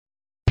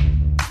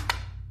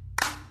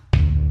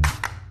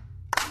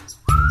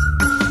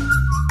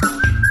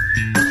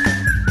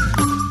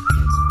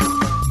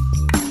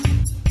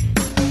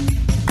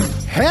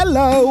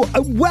Hello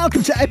and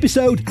welcome to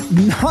episode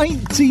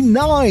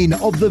 99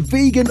 of the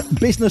Vegan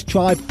Business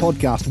Tribe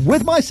podcast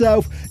with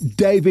myself,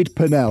 David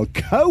Purnell,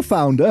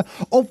 co-founder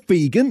of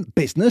Vegan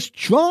Business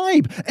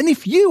Tribe. And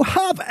if you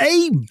have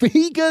a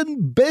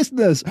vegan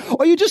business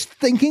or you're just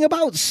thinking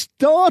about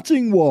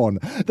starting one,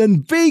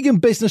 then Vegan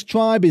Business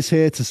Tribe is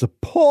here to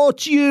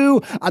support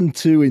you and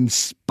to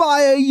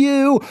inspire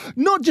you,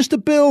 not just to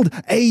build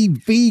a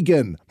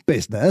vegan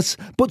business,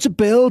 but to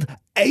build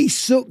a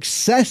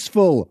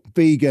successful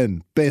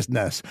vegan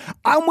business.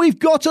 And we've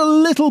got a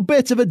little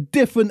bit of a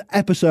different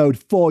episode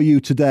for you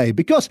today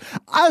because,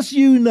 as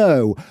you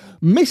know,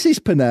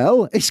 Mrs.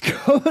 Purnell is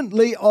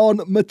currently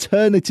on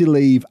maternity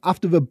leave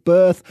after the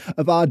birth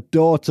of our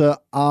daughter,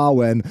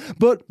 Arwen.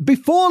 But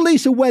before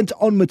Lisa went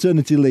on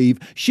maternity leave,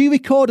 she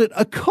recorded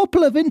a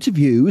couple of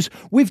interviews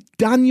with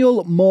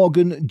Daniel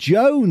Morgan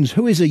Jones,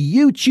 who is a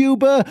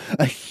YouTuber,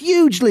 a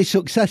hugely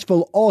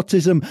successful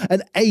autism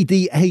and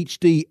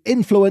ADHD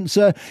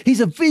influencer. He's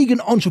a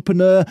vegan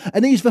entrepreneur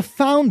and he's the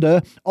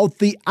founder of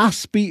the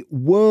Aspie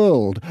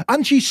World.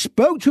 And she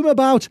spoke to him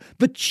about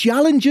the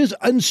challenges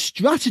and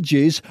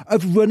strategies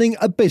of running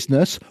a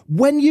business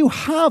when you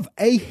have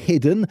a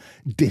hidden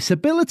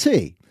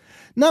disability.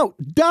 Now,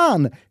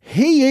 Dan,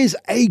 he is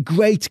a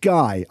great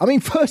guy. I mean,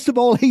 first of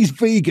all, he's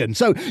vegan,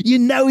 so you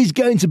know he's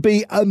going to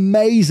be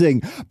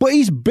amazing. But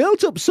he's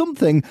built up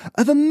something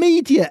of a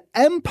media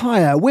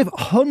empire with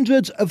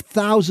hundreds of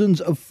thousands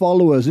of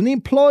followers, and he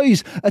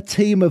employs a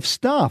team of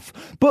staff.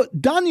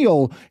 But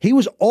Daniel, he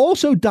was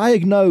also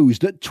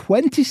diagnosed at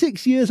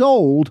 26 years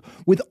old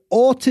with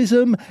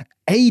autism,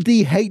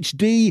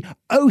 ADHD,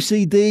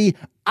 OCD,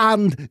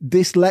 and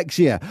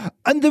dyslexia.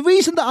 And the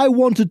reason that I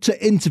wanted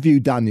to interview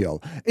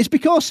Daniel is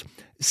because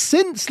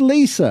since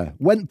Lisa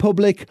went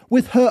public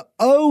with her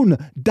own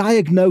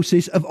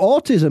diagnosis of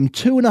autism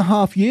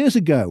 2.5 years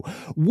ago,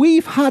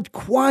 we've had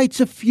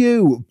quite a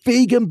few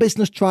Vegan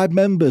Business Tribe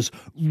members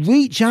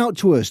reach out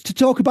to us to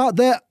talk about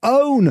their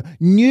own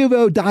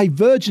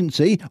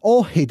neurodivergency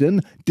or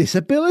hidden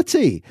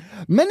disability.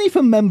 Many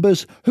from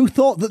members who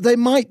thought that they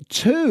might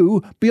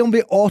too be on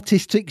the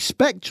autistic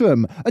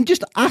spectrum and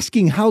just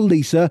asking how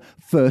Lisa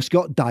first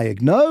got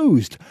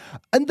diagnosed.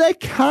 And there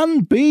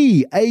can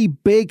be a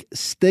big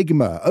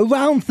stigma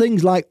around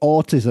things like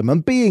autism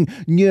and being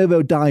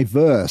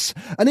neurodiverse.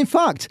 And in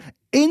fact,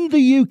 in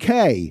the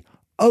UK,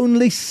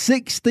 only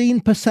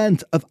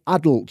 16% of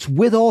adults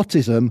with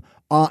autism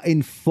are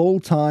in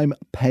full-time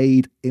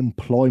paid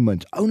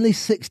employment. Only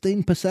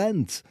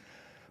 16%.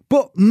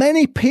 But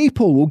many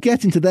people will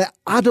get into their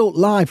adult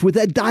life with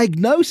their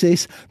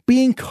diagnosis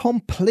being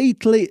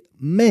completely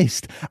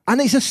missed.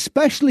 And it's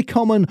especially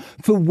common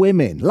for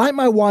women, like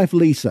my wife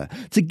Lisa,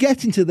 to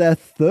get into their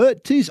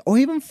 30s or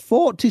even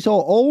 40s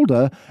or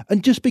older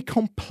and just be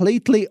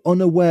completely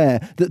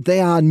unaware that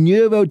they are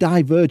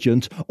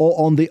neurodivergent or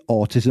on the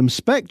autism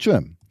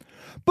spectrum.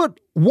 But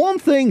one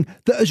thing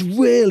that has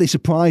really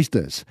surprised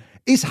us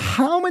is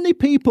how many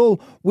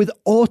people with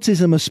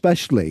autism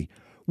especially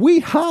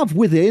we have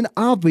within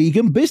our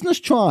Vegan Business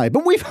Tribe.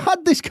 And we've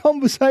had this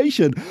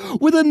conversation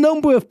with a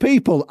number of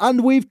people,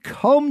 and we've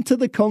come to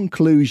the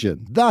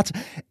conclusion that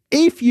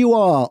if you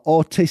are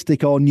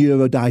autistic or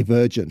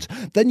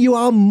neurodivergent, then you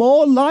are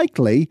more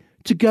likely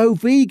to go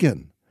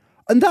vegan.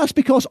 And that's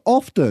because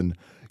often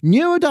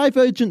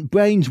neurodivergent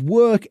brains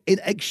work in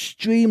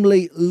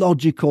extremely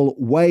logical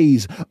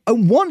ways.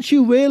 And once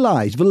you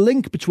realise the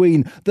link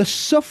between the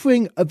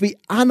suffering of the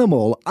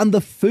animal and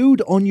the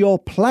food on your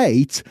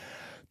plate,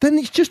 then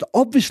it's just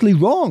obviously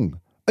wrong.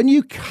 And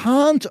you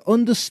can't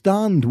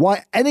understand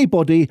why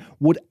anybody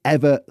would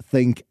ever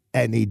think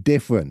any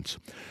different.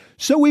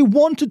 So we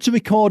wanted to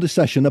record a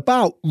session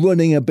about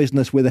running a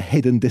business with a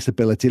hidden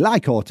disability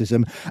like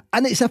autism,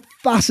 and it's a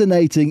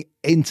fascinating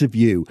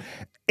interview.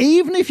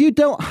 Even if you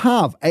don't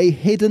have a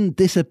hidden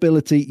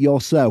disability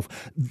yourself,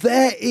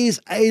 there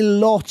is a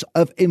lot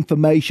of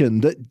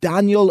information that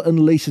Daniel and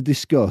Lisa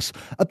discuss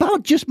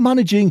about just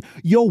managing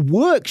your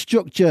work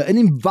structure and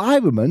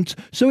environment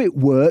so it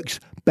works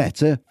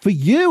better for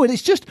you, and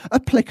it's just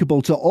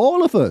applicable to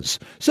all of us.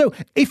 So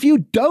if you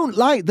don't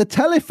like the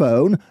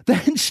telephone,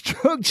 then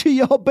structure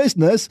your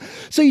business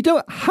so you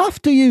don't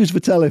have to use the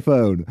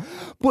telephone.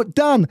 But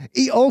Dan,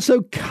 he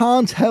also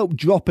can't help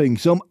dropping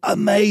some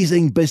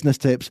amazing business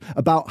tips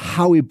about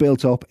how he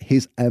built up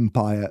his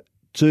empire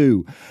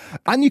too.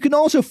 And you can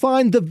also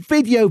find the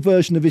video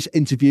version of this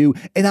interview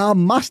in our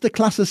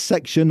masterclasses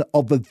section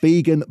of the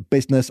Vegan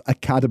Business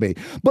Academy.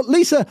 But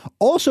Lisa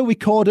also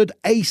recorded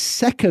a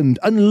second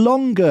and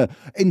longer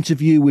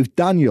interview with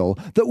Daniel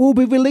that we'll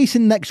be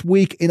releasing next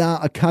week in our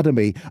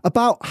academy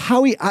about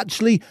how he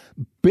actually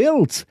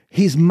built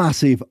his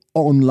massive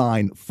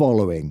online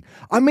following.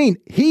 I mean,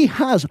 he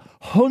has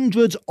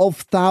hundreds of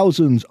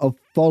thousands of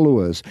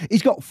followers.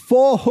 He's got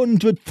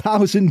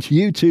 400,000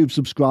 YouTube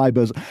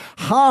subscribers,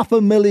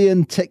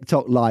 500,000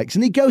 TikTok likes,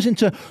 and he goes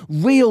into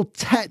real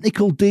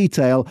technical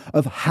detail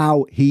of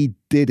how he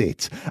did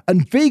it.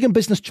 And Vegan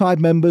Business Tribe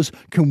members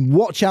can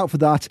watch out for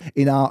that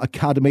in our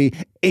academy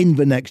in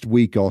the next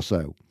week or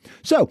so.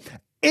 So,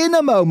 in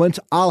a moment,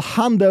 I'll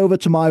hand over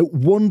to my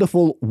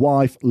wonderful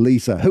wife,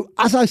 Lisa, who,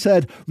 as I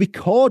said,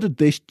 recorded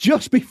this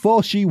just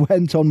before she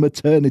went on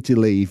maternity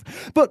leave.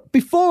 But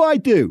before I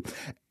do,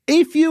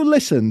 if you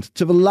listened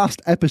to the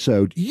last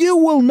episode, you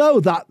will know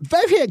that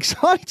very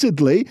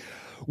excitedly,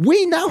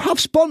 we now have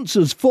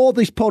sponsors for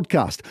this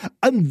podcast,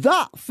 and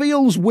that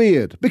feels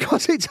weird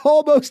because it's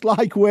almost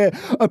like we're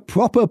a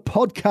proper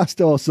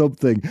podcast or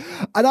something.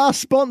 And our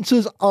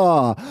sponsors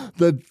are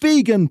the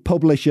Vegan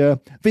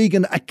Publisher,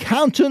 Vegan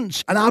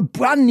Accountants, and our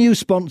brand new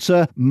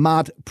sponsor,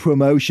 Mad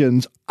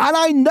Promotions. And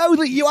I know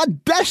that you are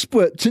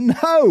desperate to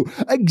know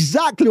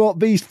exactly what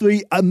these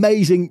three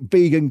amazing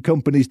vegan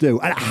companies do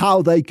and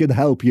how they can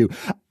help you.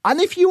 And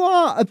if you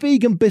are a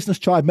Vegan Business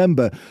Tribe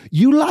member,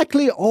 you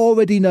likely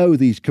already know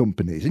these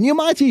companies and you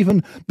might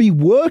even be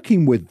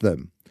working with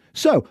them.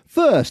 So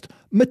first,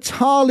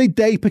 Mitali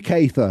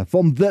Depakatha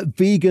from the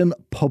Vegan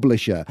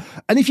Publisher.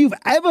 And if you've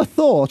ever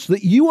thought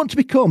that you want to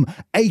become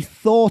a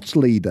thought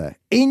leader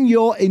in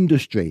your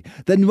industry,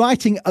 then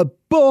writing a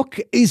book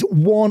is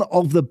one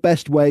of the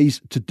best ways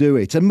to do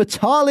it. And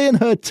Mitali and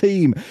her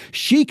team,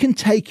 she can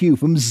take you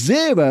from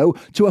zero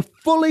to a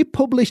fully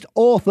published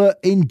author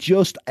in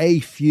just a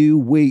few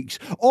weeks.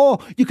 Or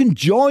you can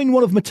join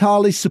one of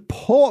Mitali's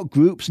support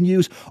groups and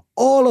use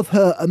all of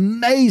her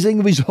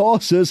amazing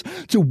resources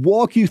to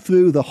walk you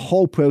through the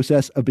whole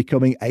process of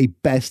becoming a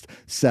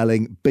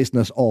best-selling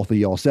business author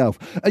yourself.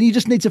 And you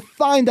just need to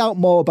find out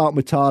more about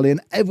Mitali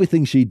and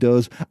everything she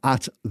does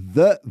at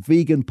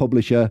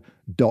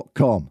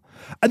theveganpublisher.com.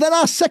 And then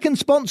our second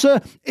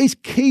sponsor is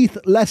Keith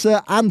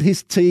Lesser and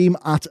his team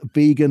at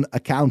Vegan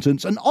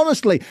Accountants. And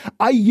honestly,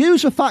 I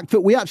use the fact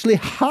that we actually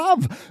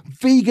have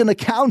vegan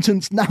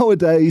accountants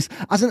nowadays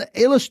as an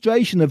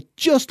illustration of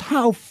just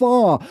how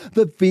far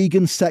the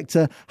vegan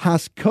sector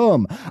has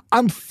come.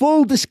 And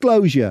full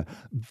disclosure,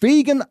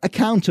 Vegan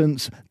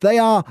Accountants, they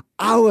are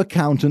our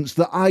accountants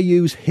that I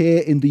use here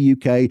in the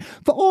UK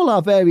for all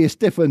our various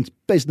different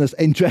business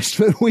interests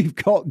that we've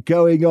got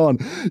going on.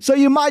 So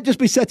you might just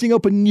be setting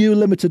up a new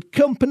limited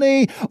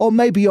company, or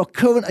maybe your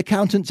current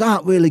accountants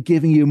aren't really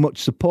giving you much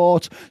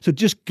support. So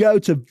just go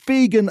to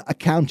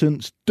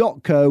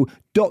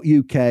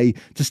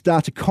veganaccountants.co.uk to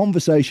start a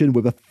conversation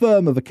with a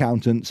firm of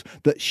accountants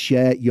that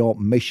share your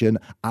mission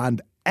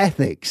and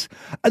ethics.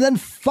 And then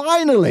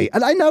finally,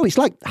 and I know it's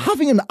like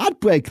having an ad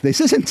break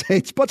this, isn't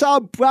it? But our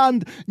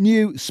brand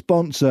new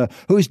sponsor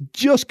who has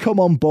just come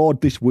on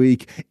board this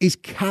week is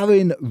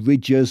Karen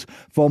Ridgers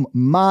from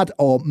Mad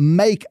or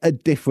Make a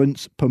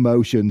Difference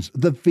Promotions,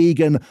 the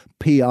vegan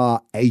PR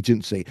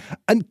agency.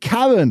 And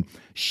Karen,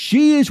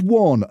 she is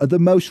one of the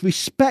most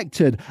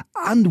respected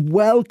and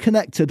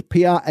well-connected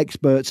PR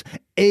experts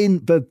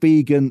in the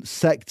vegan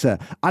sector.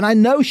 And I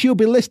know she'll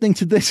be listening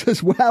to this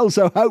as well,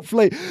 so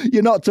hopefully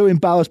you're not too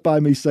embarrassed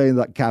by me saying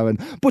that, Karen.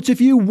 But if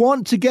you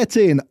want to get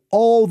in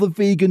all the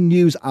vegan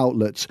news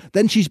outlets,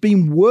 then she's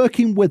been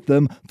working with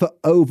them for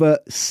over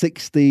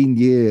 16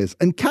 years.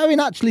 And Karen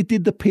actually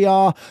did the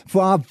PR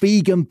for our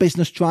Vegan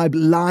Business Tribe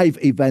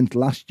live event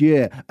last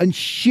year, and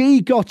she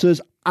got us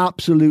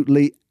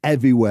absolutely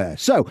everywhere.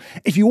 So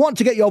if you want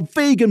to get your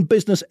vegan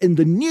business in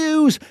the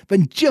news,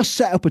 then just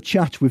set up a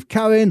chat with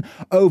Karen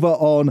over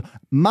on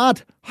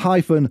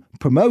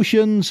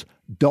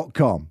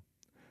mad-promotions.com.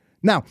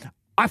 Now,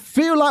 I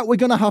feel like we're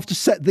going to have to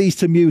set these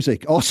to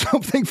music or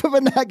something for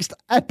the next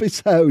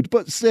episode,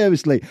 but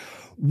seriously,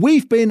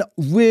 we've been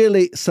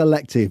really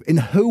selective in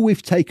who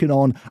we've taken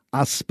on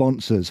as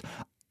sponsors.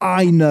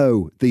 I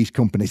know these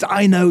companies,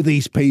 I know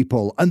these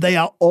people, and they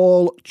are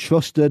all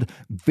trusted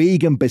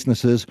vegan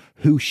businesses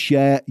who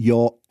share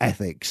your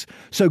ethics.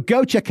 So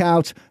go check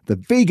out the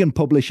Vegan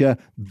Publisher,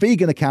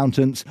 Vegan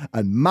Accountants,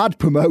 and Mad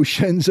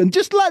Promotions, and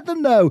just let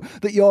them know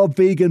that you're a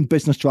Vegan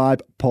Business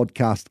Tribe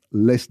podcast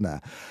listener.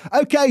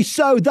 Okay,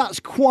 so that's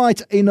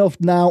quite enough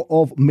now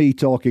of me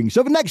talking.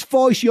 So the next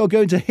voice you're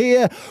going to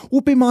hear will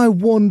be my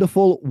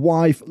wonderful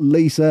wife,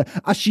 Lisa,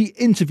 as she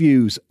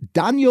interviews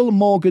Daniel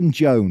Morgan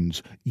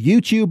Jones,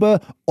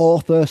 YouTuber,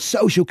 author,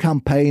 social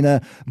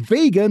campaigner,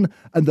 vegan,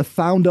 and the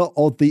founder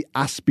of the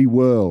Aspie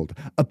World,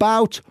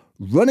 about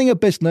running a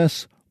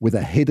business with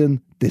a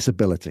hidden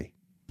disability.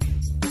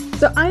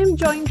 So I am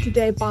joined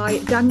today by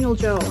Daniel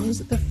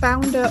Jones, the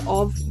founder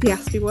of the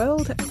Aspie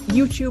World,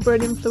 YouTuber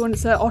and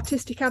influencer,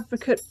 autistic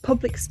advocate,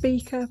 public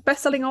speaker,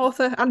 best-selling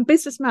author and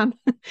businessman.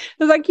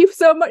 So thank you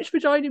so much for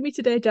joining me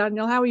today,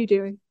 Daniel. How are you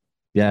doing?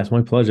 Yeah, it's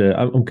my pleasure.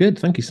 I'm good.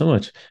 Thank you so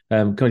much.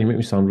 God, you make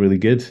me sound really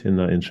good in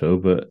that intro,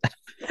 but...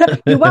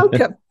 You're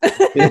welcome.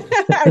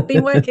 I've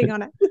been working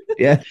on it.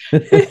 Yeah.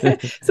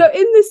 So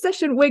in this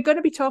session, we're going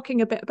to be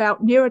talking a bit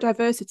about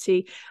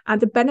neurodiversity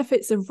and the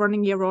benefits of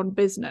running your own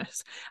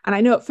business. And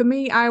I know for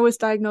me, I was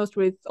diagnosed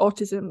with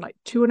autism like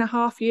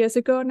 2.5 years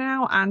ago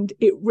now, and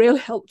it really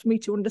helped me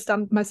to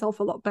understand myself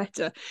a lot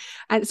better.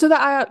 And so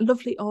that our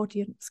lovely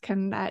audience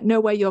can know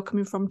where you're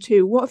coming from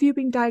too. What have you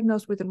been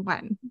diagnosed with and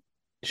when?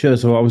 Sure.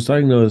 So I was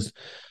diagnosed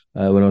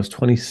When I was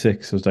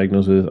 26, I was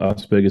diagnosed with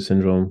Asperger's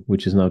syndrome,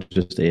 which is now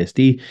just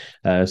ASD.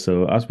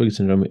 So Asperger's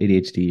syndrome,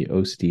 ADHD,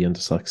 OCD, and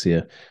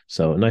dyslexia.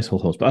 So a nice whole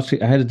host. But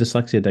actually, I had a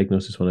dyslexia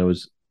diagnosis when I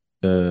was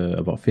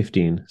about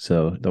 15.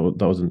 So that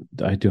wasn't.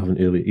 I do have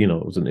an early, it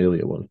was an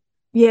earlier one.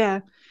 Yeah.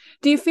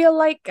 Do you feel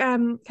like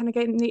kind of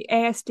getting the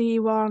ASD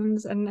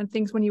ones and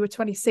things when you were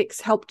 26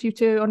 helped you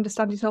to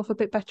understand yourself a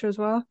bit better as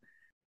well?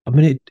 I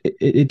mean,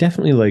 it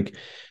definitely like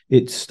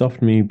it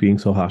stopped me being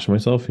so harsh on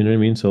myself. You know what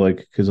I mean? So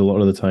like, because a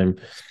lot of the time,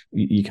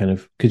 you kind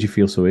of because you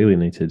feel so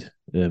alienated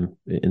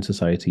in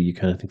society, you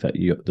kind of think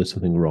that there's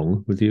something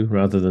wrong with you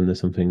rather than there's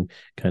something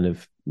kind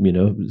of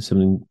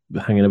something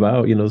hanging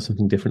about. There's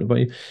something different about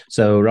you.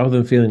 So rather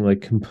than feeling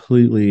like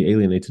completely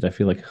alienated, I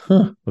feel like,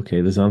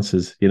 okay, there's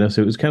answers.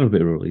 So it was kind of a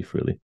bit of a relief,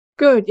 really.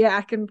 Good. Yeah,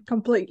 I can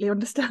completely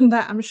understand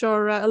that. I'm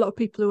sure a lot of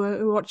people who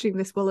are watching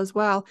this will as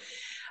well.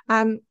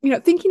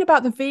 Thinking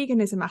about the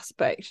veganism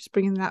aspect, just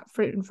bringing that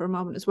in for a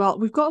moment as well.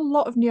 We've got a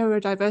lot of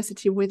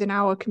neurodiversity within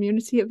our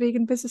community at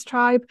Vegan Business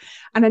Tribe,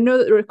 and I know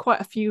that there are quite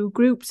a few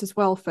groups as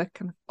well for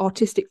kind of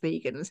autistic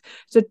vegans.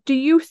 So, do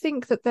you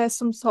think that there's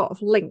some sort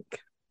of link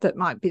that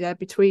might be there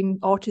between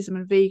autism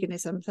and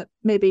veganism, that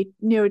maybe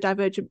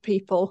neurodivergent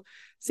people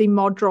seem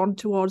more drawn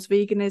towards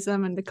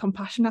veganism and the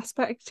compassion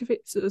aspect of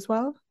it as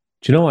well?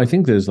 Do you know? I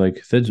think there's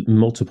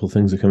multiple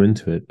things that come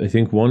into it. I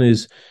think one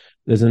is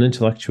there's an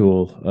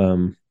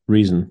intellectual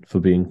reason for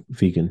being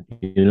vegan.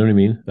 You know what I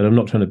mean? And I'm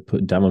not trying to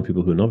put down on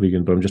people who are not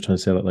vegan, but I'm just trying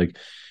to say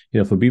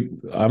that, for people,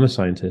 I'm a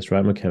scientist, right?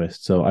 I'm a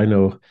chemist, so I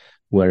know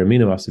where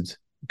amino acids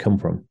come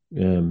from,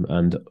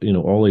 and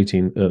all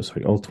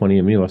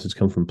 20 amino acids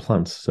come from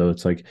plants. So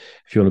it's like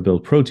if you want to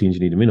build proteins,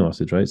 you need amino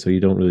acids, right? So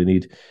you don't really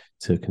need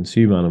to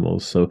consume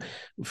animals. So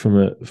from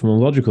a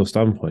logical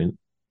standpoint,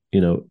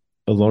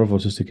 a lot of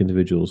autistic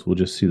individuals will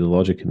just see the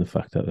logic in the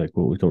fact that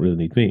we don't really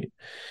need meat.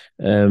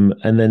 And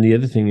then the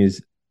other thing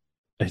is,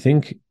 I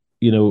think,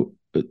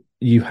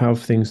 you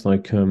have things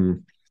like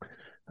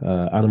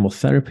animal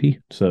therapy.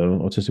 So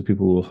autistic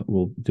people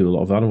will do a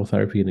lot of animal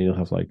therapy, and you'll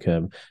have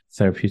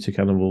therapeutic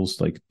animals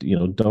like,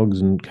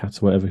 dogs and cats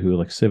or whatever, who are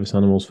like service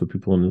animals for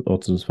people on the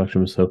autism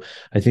spectrum. So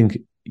I think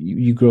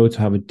you grow to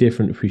have a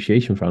different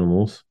appreciation for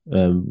animals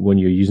when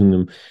you're using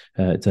them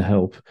to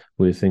help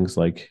with things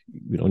like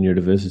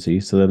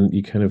neurodiversity. So then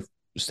you kind of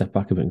step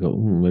back a bit and go,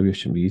 maybe I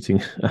shouldn't be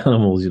eating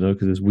animals,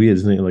 because it's weird,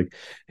 isn't it? Like,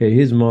 hey,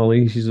 here's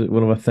Molly, she's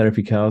one of our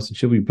therapy cows, and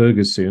she'll be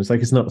burgers soon. It's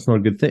like it's not a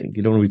good thing.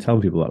 You don't want to be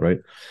telling people that, right?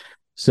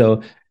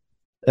 So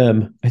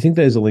I think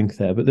there's a link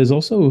there, but there's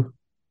also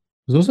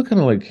kind of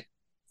like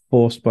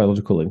forced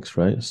biological links,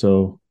 right?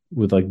 So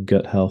with like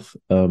gut health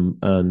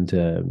and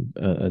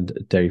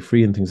dairy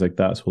free and things like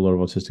that. So a lot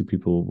of autistic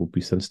people will be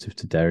sensitive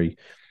to dairy,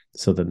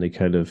 so then they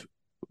kind of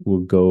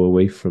will go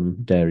away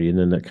from dairy, and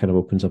then that kind of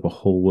opens up a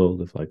whole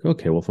world of like,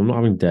 okay, well, if I'm not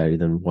having dairy,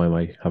 then why am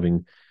I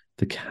having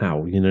the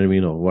cow? You know what I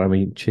mean? Or why am I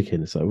eating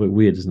chicken? It's like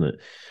weird, isn't it?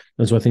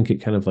 And so I think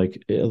it kind of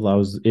like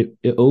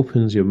it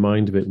opens your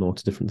mind a bit more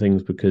to different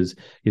things because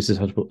you're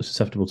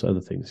susceptible to other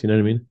things. You know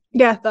what I mean?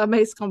 Yeah, that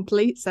makes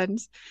complete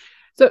sense.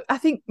 So I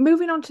think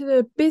moving on to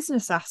the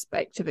business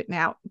aspect of it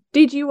now,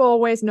 did you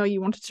always know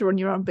you wanted to run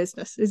your own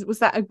business? Was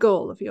that a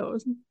goal of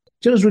yours?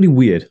 It was really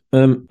weird.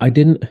 I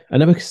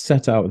never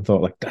set out and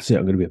thought like, that's it,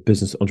 I'm going to be a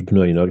business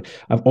entrepreneur.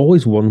 I've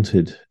always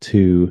wanted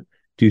to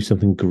do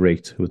something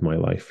great with my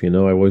life. I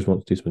always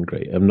want to do something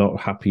great. I'm not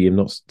happy. I'm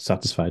not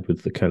satisfied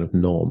with the kind of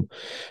norm.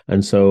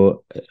 And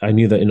so I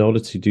knew that in order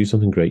to do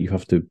something great, you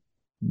have to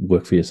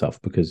work for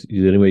yourself, because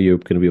the only way you're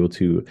going to be able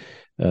to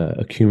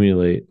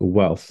accumulate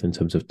wealth in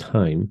terms of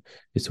time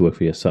is to work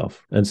for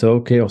yourself. And so,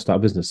 okay, I'll start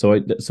a business. So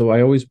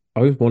I always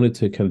wanted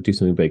to kind of do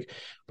something big,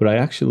 but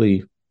I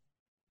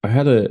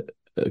had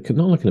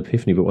not like an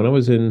epiphany, but when I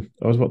was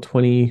about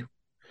 20, I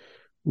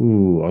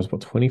was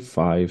about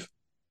 25,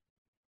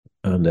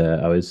 and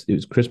it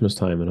was Christmas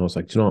time, and I was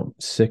like, do you know what? I'm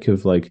sick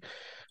of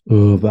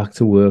back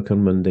to work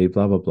on Monday,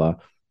 blah blah blah.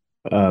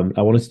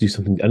 I wanted to do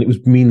something, and it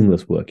was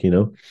meaningless work,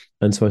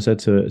 And so I said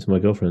to my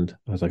girlfriend,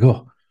 I was like,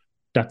 oh,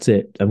 that's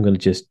it. I'm going to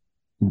just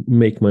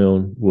make my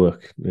own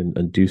work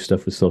and do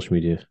stuff with social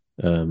media.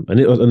 And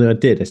I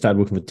did. I started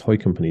working for toy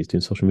companies,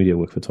 doing social media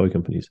work for toy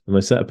companies, and I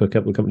set up a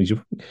couple of companies.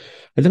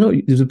 I don't know.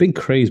 There was a big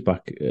craze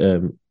back.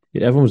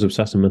 Everyone was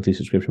obsessed with monthly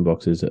subscription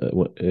boxes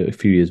a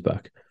few years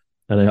back,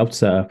 and I helped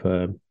set up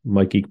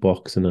My Geek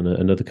Box and then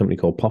another company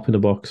called Pop in a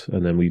Box,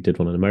 and then we did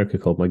one in America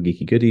called My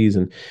Geeky Goodies,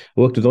 and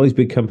I worked with all these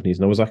big companies,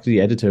 and I was actually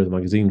the editor of the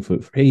magazine for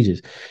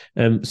ages.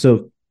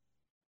 So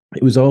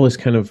it was all this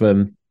kind of.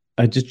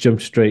 I just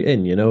jumped straight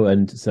in,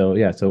 and so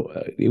yeah. So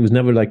it was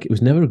never.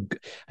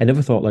 I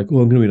never thought like,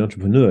 oh, I'm going to be an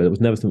entrepreneur. It was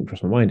never something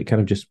across my mind. It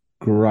kind of just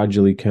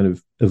gradually kind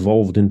of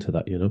evolved into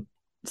that,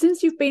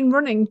 Since you've been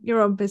running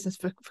your own business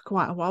for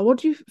quite a while, what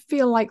do you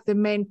feel like the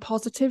main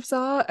positives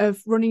are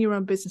of running your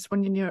own business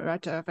when you're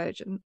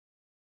neurodivergent?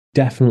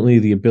 Definitely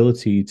the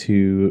ability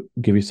to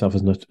give yourself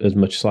as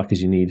much slack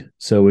as you need.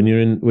 So when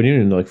you're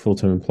in like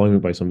full-time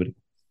employment by somebody,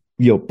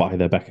 you're by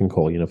their beck and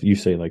call. If you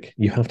say like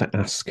you have to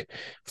ask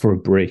for a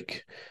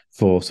break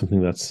for something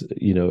that's,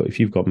 if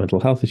you've got mental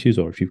health issues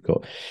or if you've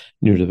got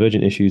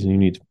neurodivergent issues and you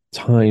need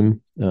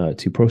time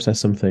to process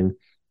something,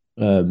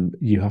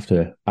 you have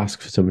to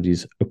ask for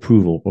somebody's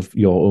approval of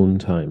your own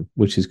time,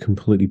 which is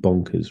completely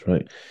bonkers,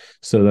 right?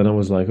 So then I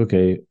was like,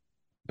 okay,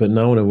 but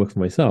now when I work for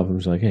myself, I'm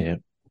just like, hey,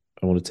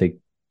 I want to take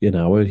an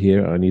hour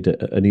here. I need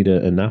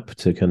a nap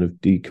to kind of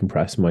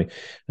decompress my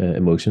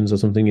emotions or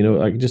something.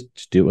 I can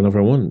just do it whenever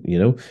I want.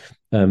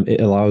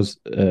 It allows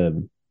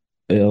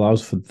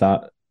for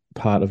that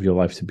part of your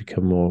life to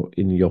become more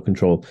in your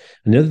control.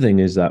 And the other thing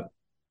is that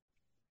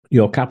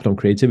you're capped on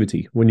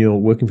creativity. When you're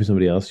working for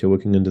somebody else, you're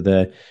working under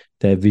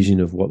their vision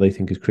of what they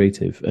think is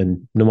creative.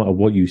 And no matter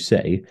what you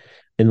say,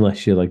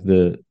 unless you're like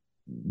the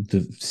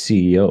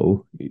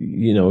CEO,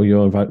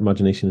 your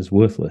imagination is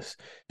worthless.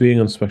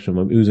 Being on Spectrum,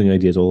 I'm oozing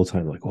ideas all the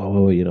time. Like,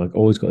 whoa, I've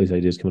always got these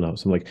ideas coming out.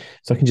 So I'm like,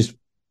 so I can just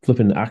flip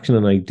into action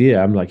an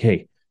idea. I'm like,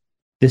 hey,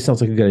 this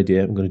sounds like a good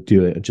idea. I'm going to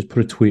do it. And just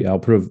put a tweet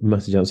out, put a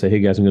message out and say, hey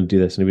guys, I'm going to do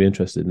this. And if you're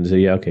interested, and say,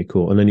 yeah, okay,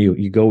 cool. And then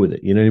you go with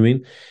it. You know what I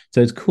mean? So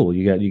it's cool.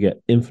 You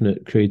get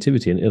infinite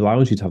creativity, and it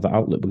allows you to have that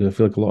outlet, because I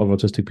feel like a lot of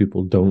autistic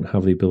people don't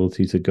have the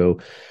ability to go,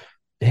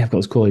 hey, I've got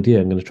this cool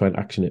idea. I'm going to try and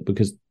action it,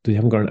 because they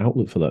haven't got an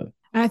outlet for that.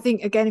 And I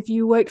think, again, if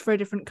you worked for a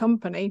different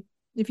company,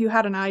 if you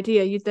had an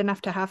idea, you'd then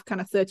have to have kind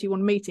of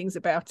 31 meetings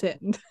about it.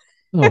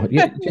 Oh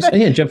yeah,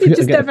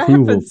 get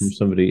approval from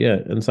somebody. Yeah,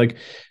 and it's like,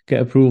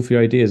 get approval for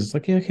your ideas. It's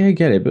like, yeah, okay, I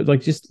get it, but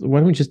like, just why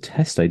don't we just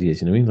test ideas?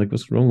 You know what I mean? Like,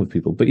 what's wrong with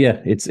people? But yeah,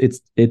 it's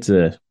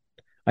a.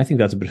 I think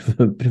that's a bit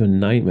of a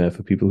nightmare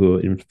for people who are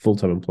in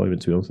full-time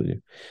employment. To be honest with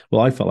you, well,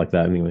 I felt like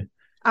that anyway.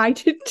 I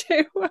did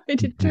too.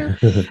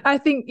 I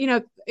think,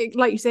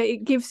 like you say,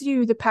 it gives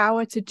you the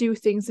power to do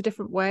things a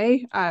different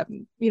way. I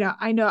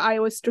know I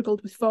always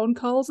struggled with phone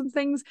calls and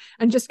things,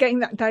 and just getting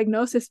that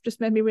diagnosis just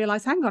made me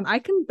realize, hang on, I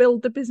can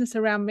build the business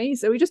around me.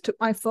 So we just took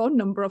my phone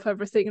number off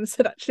everything and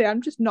said, actually,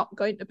 I'm just not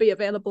going to be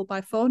available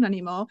by phone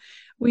anymore.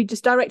 We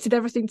just directed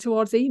everything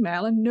towards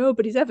email, and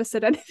nobody's ever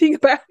said anything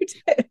about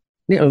it.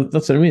 Yeah,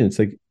 that's what I mean. It's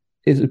like,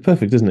 it's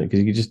perfect, isn't it?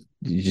 Because you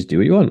just do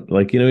what you want.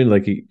 Like,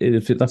 like,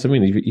 that's what I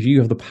mean. If you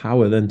have the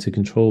power then to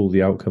control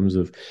the outcomes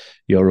of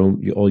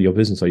or your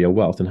business or your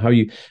wealth, and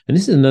and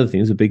this is another thing.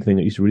 This is a big thing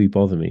that used to really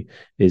bother me,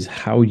 is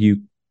how you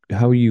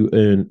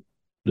earn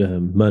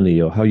money,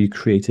 or how you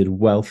created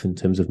wealth in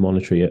terms of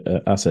monetary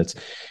assets,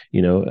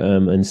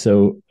 and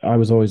so I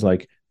was always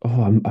like,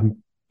 oh,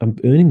 I'm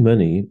earning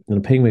money and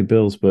I'm paying my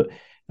bills, but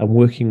I'm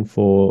working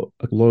for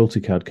a loyalty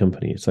card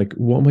company. It's like,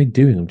 what am I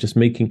doing? I'm just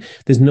making.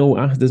 There's no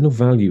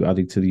value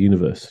added to the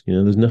universe.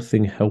 There's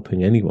nothing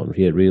helping anyone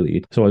here,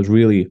 really. So I was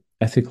really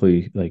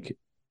ethically, like,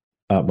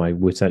 at my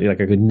wits' end. Like,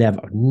 I could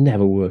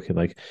never work in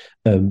like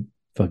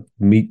for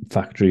meat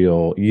factory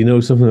or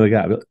something like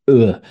that.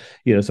 But,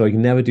 so I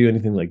can never do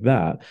anything like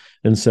that.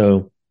 And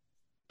so,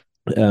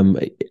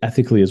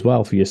 ethically as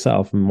well, for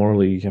yourself and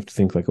morally, you have to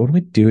think like, what am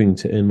I doing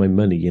to earn my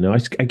money? I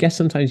guess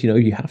sometimes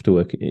you have to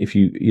work if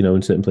you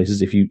in certain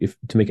places if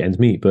to make ends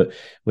meet. But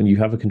when you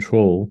have a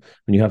control,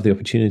 when you have the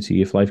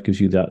opportunity, if life gives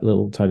you that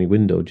little tiny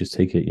window, just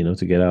take it,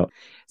 to get out.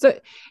 So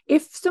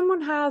if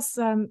someone has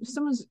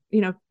someone's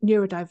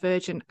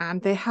neurodivergent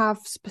and they have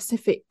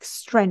specific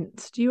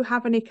strengths, do you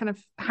have any kind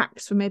of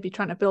hacks for maybe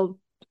trying to build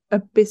a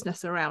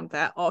business around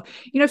that? Or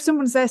if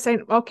someone's there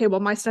saying, okay,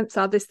 well, my strengths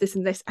are this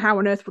and this, how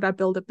on earth would I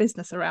build a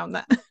business around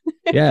that?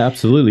 Yeah,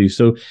 absolutely.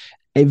 So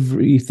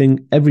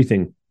everything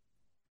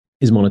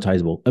is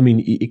monetizable. I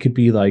mean, it could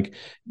be like,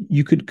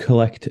 you could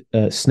collect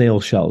snail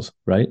shells,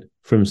 right,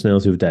 from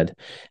snails who've dead,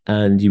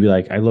 and you'd be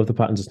like, I love the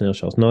patterns of snail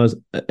shells. Now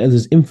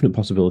there's infinite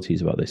possibilities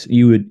about this.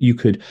 You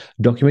could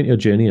document your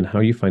journey and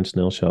how you find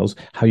snail shells,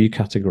 how you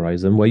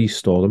categorize them, where you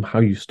store them, how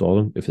you store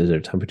them, if there's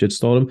a temperature to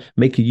store them,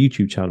 make a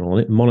YouTube channel on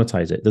it,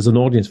 monetize it. There's an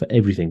audience for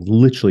everything,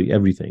 literally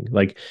everything.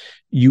 Like,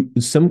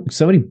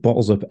 somebody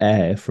bottles up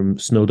air from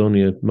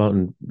Snowdonia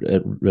mountain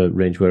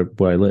range where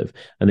I live,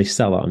 and they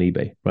sell it on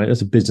eBay, right?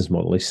 That's a business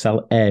model. They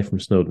sell air from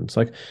Snowdon. It's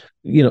like,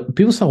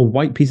 people sell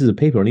white pieces of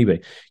paper on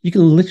eBay. You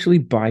can literally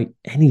buy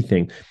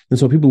anything, and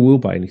so people will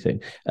buy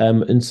anything.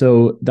 And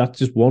so that's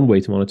just one way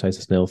to monetize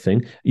the snail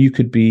thing. You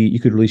could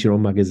release your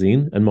own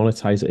magazine and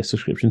monetize a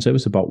subscription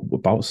service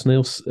about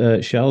snail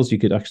shells. You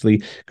could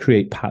actually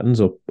create patterns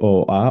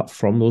or art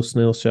from those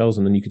snail shells,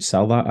 and then you could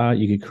sell that art.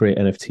 You could create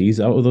NFTs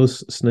out of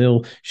those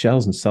snail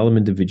shells and sell them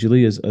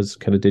individually as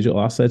kind of digital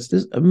assets.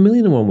 There's a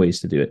million and one ways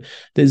to do it.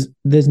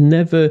 There's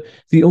never,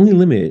 the only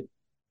limit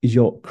is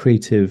your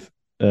creative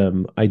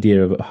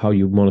idea of how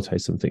you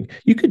monetize something.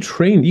 You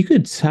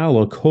could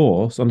sell a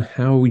course on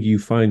how you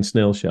find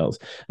snail shells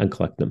and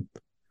collect them.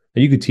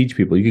 And you could teach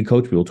people, you could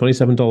coach people,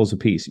 $27 a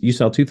piece. You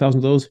sell 2,000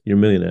 of those, you're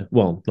a millionaire.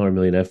 Well, not a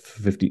millionaire,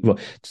 50. Well,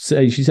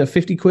 say she said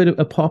 50 quid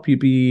a pop, you'd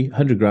be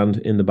 100 grand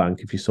in the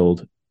bank if you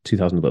sold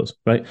 2,000 of those,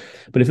 right?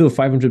 But if it was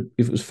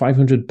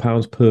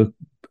 £500 per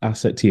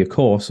asset to your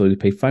course, so you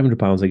pay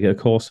 £500, they get a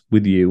course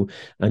with you,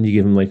 and you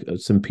give them like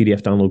some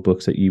PDF download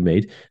books that you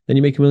made, then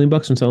you make $1 million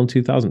from selling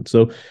 2,000.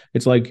 So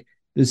it's like,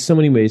 there's so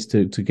many ways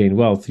to gain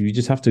wealth. You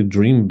just have to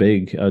dream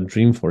big,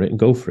 dream for it, and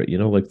go for it.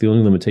 Like, the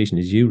only limitation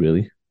is you,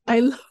 really. I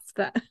love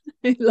that.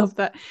 I love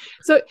that.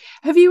 So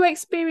have you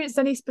experienced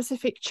any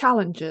specific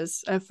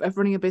challenges of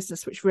running a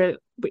business which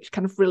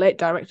kind of relate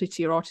directly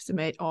to your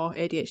autism or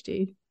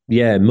ADHD?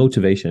 Yeah,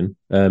 motivation,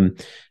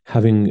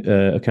 having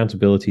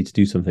accountability to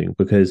do something,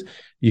 because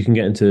you can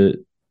get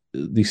into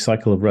the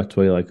cycle of rut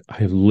where you're like, I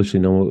have literally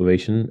no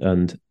motivation,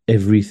 and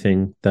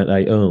everything that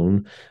I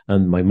own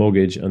and my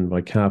mortgage and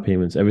my car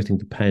payments, everything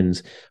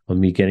depends on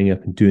me getting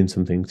up and doing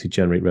something to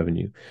generate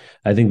revenue.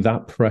 I think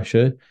that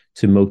pressure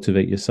to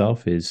motivate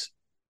yourself is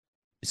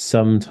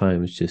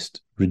sometimes just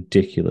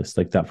ridiculous.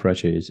 Like that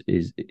pressure is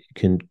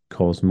can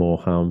cause more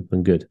harm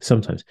than good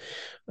sometimes,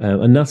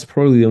 and that's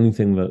probably the only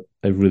thing that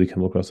I've really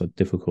come across as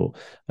difficult.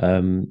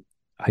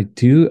 I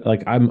do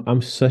like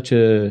I'm such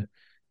a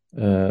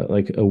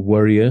like a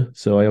worrier,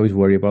 so I always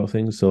worry about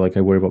things. So like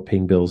I worry about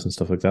paying bills and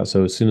stuff like that.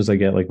 So as soon as I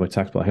get like my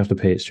tax bill, I have to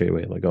pay it straight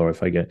away. Like, or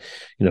if I get,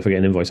 if I get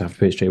an invoice, I have to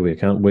pay it straight away. I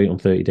can't wait on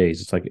 30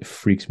 days. It's like it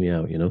freaks me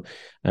out,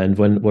 And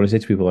when I say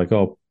to people like,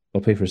 oh,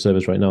 I'll pay for a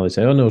service right now, they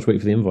say, oh no, just wait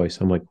for the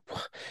invoice. I'm like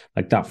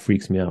that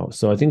freaks me out.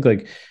 So I think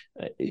like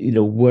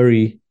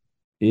worry,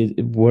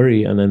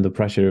 and then the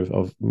pressure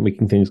of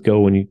making things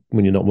go when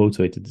you're not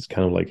motivated is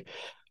kind of like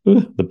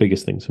the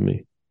biggest things for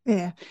me.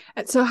 Yeah.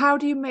 So how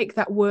do you make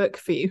that work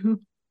for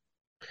you?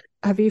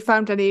 Have you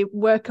found any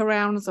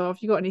workarounds, or have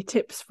you got any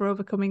tips for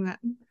overcoming that?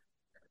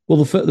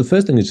 Well, the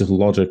first thing is just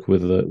logic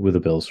with the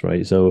bills,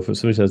 right? So if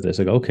somebody says this,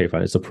 I go, okay,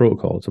 fine, it's a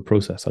protocol, it's a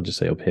process. I'll just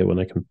say I'll pay it when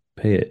I can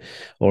pay it.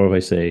 Or if I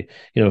say,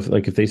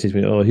 if they say to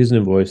me, oh, here's an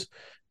invoice,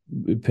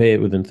 pay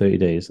it within 30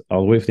 days,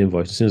 I'll wait for the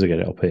invoice. As soon as I get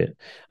it, I'll pay it.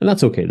 And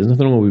that's okay. There's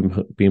nothing wrong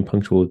with being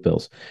punctual with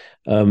bills.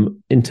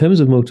 In terms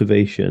of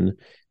motivation,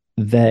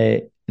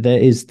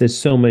 there's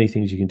so many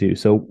things you can do.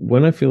 So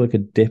when I feel like a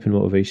dip in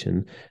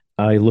motivation,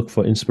 I look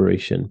for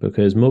inspiration,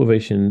 because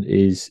motivation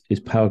is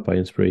powered by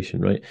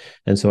inspiration, right?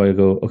 And so I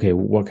go, okay,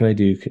 what can I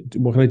do?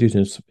 What can I do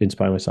to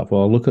inspire myself?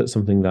 Well, I'll look at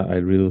something that I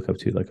really look up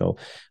to. Like I'll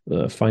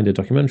find a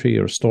documentary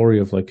or a story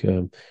of like,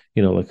 I don't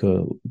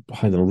know.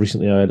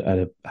 Recently,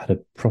 I had a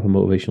proper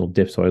motivational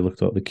dip, so I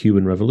looked at the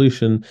Cuban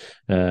Revolution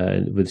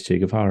with Che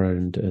Guevara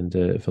and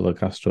Fidel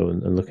Castro,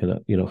 and looking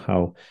at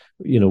how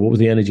what was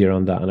the energy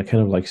around that, and I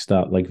kind of like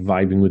start like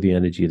vibing with the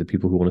energy of the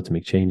people who wanted to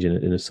make change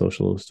in a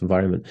socialist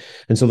environment.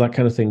 And so that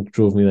kind of thing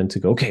drove me then to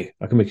go, okay,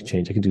 I can make a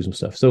change, I can do some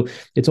stuff. So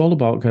it's all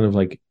about kind of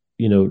like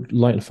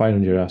lighting a fire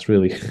under your ass,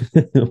 really,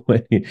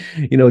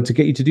 to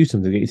get you to do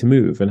something, to get you to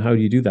move. And how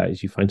do you do that?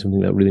 Is you find something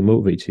that really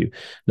motivates you.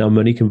 Now,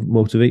 money can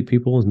motivate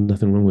people. There's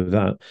nothing wrong with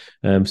that.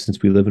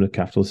 Since we live in a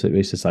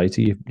capitalist-based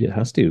society, it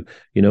has to,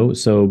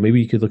 So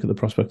maybe you could look at the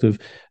prospect of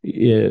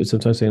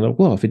sometimes saying like,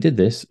 well, if I did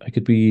this, I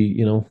could be,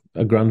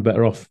 $1,000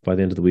 better off by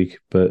the end of the week,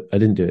 but I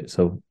didn't do it.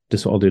 So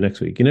this is what I'll do next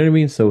week. You know what I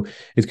mean? So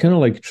it's kind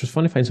of like just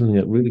trying to find something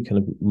that really kind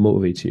of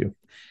motivates you.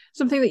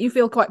 Something that you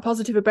feel quite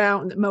positive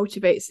about and that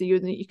motivates you,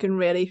 and that you can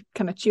really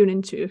kind of tune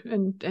into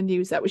and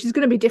use that, which is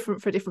going to be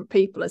different for different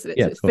people, isn't it?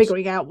 Yeah, so it's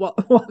figuring out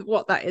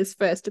what that is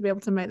first to be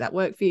able to make that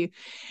work for you.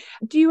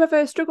 Do you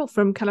ever struggle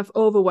from kind of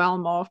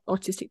overwhelm or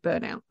autistic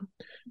burnout?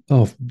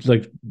 Oh,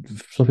 like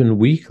flipping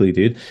weekly,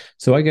 dude.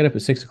 So I get up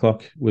at 6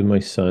 o'clock with my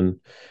son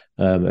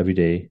every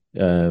day,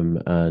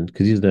 and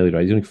because he's an early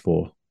riser, he's only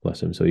 4.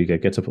 Bless him. So he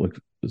gets up at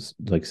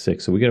like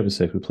 6. So we get up at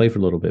 6. We play for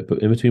a little bit, but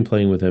in between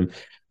playing with him,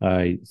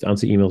 I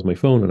answer emails on my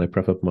phone and I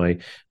prep up my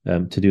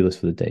to-do list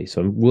for the day.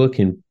 So I'm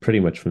working pretty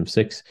much from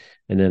 6,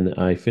 and then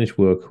I finish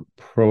work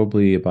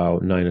probably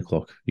about 9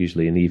 o'clock,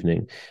 usually in the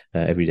evening,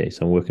 every day.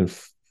 So I'm working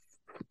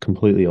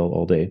completely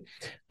all day,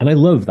 and I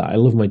love that. I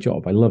love my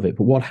job. I love it.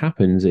 But what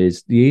happens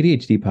is the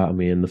ADHD part of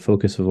me and the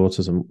focus of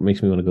autism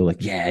makes me want to go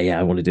like, yeah,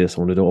 I want to do this.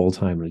 I want to do it all the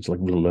time. And it's like,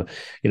 blah,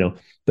 blah,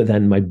 But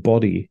then my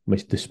body, my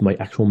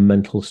actual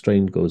mental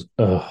strain goes,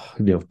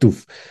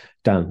 doof.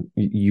 Dan,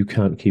 you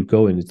can't keep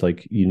going. It's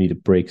like you need a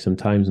break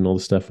sometimes and all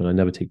this stuff. And I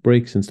never take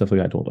breaks and stuff like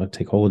that. I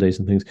take holidays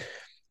and things.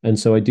 And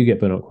so I do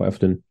get burnt out quite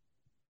often.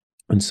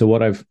 And so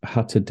what I've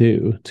had to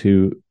do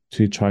to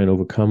try and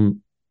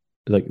overcome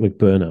like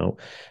burnout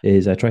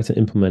is I try to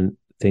implement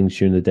things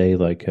during the day.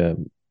 Like,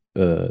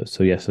 so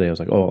yesterday I was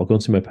like, oh, I'll go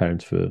and see my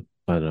parents for,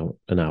 I don't know,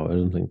 an hour or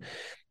something.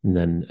 And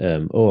then,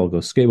 I'll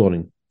go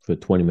skateboarding for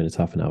 20 minutes,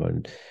 half an hour.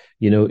 And,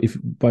 if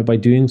by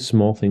doing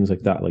small things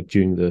like that, like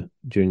during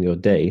your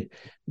day,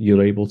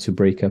 you're able to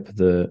break up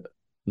the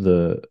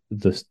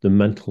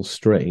mental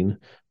strain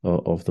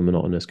of the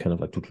monotonous kind of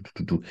like,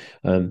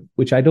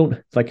 which I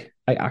don't like.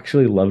 I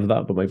actually love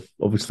that, but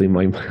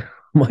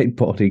my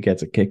body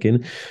gets a kick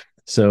in.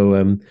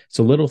 So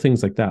little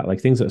things like that,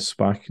 like things that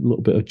spark a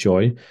little bit of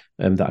joy,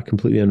 that are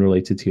completely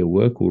unrelated to your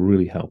work, will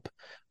really help.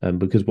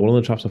 Because one of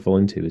the traps I fall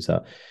into is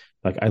that,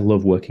 like, I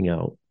love working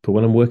out, but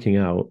when I'm working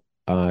out,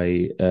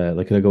 I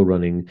go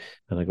running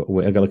and I got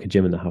like a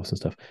gym in the house and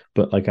stuff.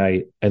 But like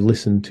I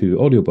listen to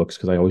audiobooks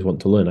because I always want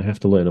to learn. I have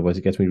to learn, otherwise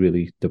it gets me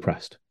really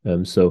depressed. I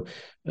always have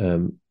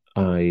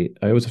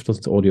to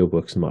listen to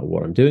audiobooks no matter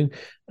what I'm doing.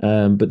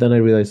 But then I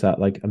realized that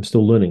like I'm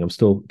still learning, I'm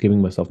still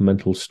giving myself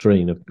mental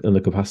strain, and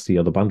the capacity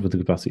or the bandwidth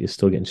capacity is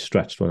still getting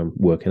stretched when I'm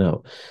working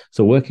out.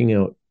 So working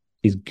out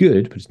is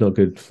good, but it's not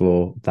good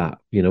for that,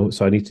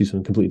 So I need to do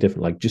something completely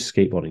different, like just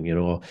skateboarding,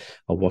 or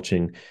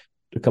watching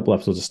a couple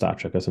episodes of Star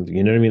Trek or something.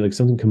 You know what I mean? Like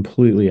something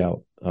completely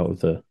out of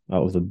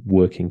the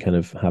working kind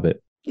of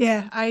habit.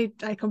 Yeah, I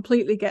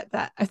completely get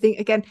that. I think,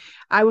 again,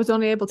 I was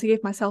only able to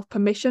give myself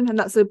permission, and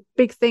that's a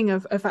big thing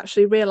of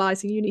actually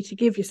realizing you need to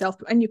give yourself,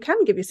 and you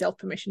can give yourself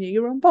permission, you're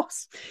your own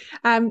boss,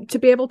 to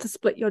be able to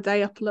split your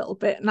day up a little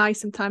bit. And I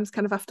sometimes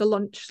kind of after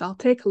lunch, so I'll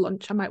take a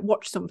lunch, I might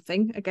watch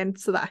something again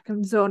so that I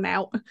can zone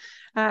out,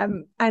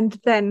 and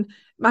then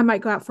I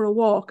might go out for a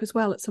walk as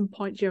well at some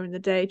point during the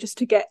day, just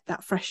to get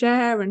that fresh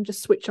air and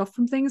just switch off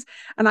from things.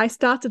 And I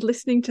started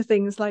listening to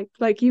things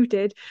like you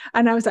did,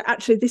 and I was like,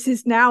 actually, this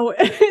is now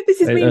this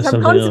is means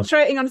I'm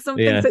concentrating on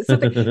something. Yeah. That's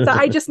something that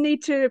I just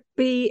need to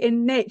be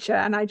in nature,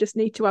 and I just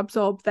need to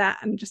absorb that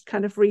and just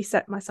kind of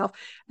reset myself.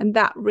 And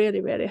that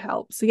really, really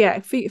helps. So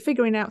yeah,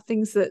 figuring out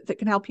things that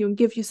can help you and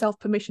give yourself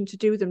permission to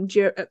do them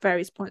at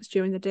various points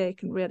during the day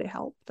can really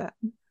help that.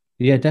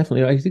 Yeah,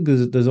 definitely. I think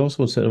there's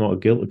also a certain amount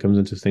of guilt that comes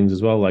into things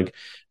as well. Like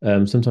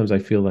sometimes I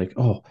feel like,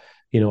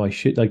 I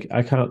should, like,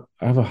 I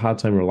have a hard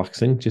time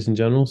relaxing just in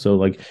general. So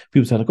like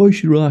people say like, oh, you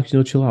should relax,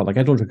 chill out. Like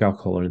I don't drink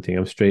alcohol or anything.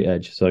 I'm straight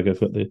edge. So like I've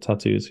got the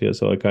tattoos here.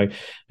 So like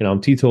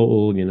I'm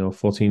teetotal,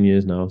 14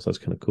 years now. So that's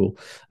kind of cool.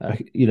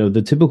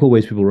 The typical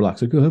ways people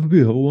relax, like, oh, have a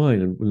beer, have a wine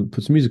and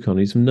put some music on,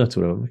 eat some nuts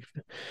or whatever.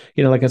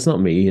 Like that's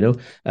not me,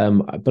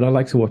 but I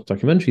like to watch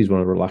documentaries when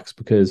I relax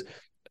because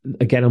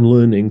again, I'm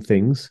learning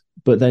things.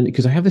 But then,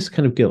 because I have this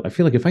kind of guilt, I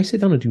feel like if I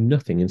sit down and do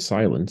nothing in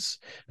silence,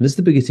 and this is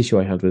the biggest issue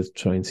I had with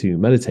trying to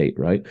meditate,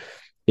 right,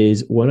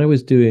 is when I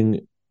was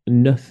doing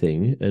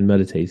nothing and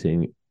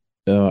meditating,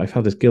 I've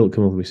had this guilt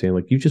come over me saying,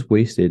 like, you just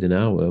wasted an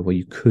hour where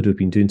you could have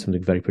been doing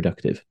something very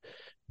productive.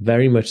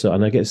 Very much so.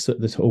 And I get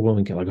this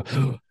overwhelming guilt, like,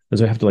 oh, and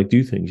so I have to like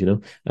do things,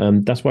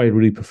 That's why I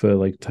really prefer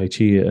like Tai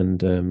Chi and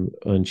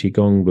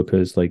Qigong,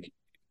 because like,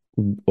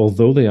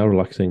 although they are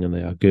relaxing and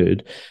they are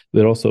good,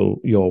 they're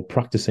also, you're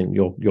practicing,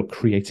 you're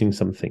creating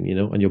something,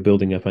 and you're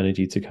building up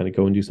energy to kind of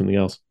go and do something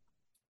else.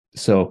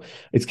 So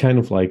it's kind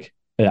of like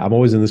I'm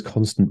always in this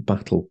constant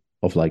battle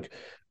of like,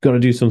 got to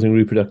do something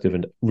really productive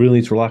and really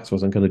need to relax, or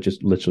I'm going to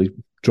just literally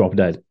drop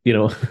dead,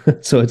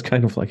 So it's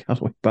kind of like, how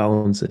do I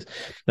balance this?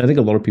 And I think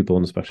a lot of people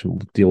on the spectrum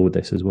deal with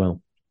this as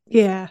well.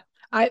 Yeah.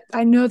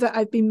 I know that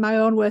I've been my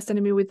own worst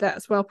enemy with that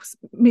as well.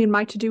 Me and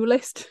my to-do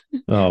list.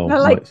 Oh,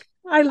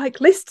 I like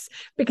lists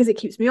because it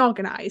keeps me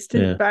organized.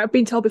 Yeah. But I've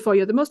been told before,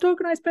 you're the most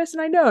organized person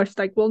I know. It's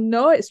like, well,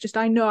 no, it's just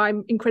I know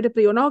I'm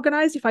incredibly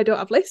unorganized if I don't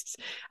have lists,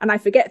 and I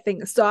forget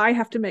things. So I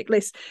have to make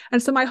lists.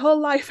 And so my whole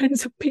life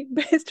ends up being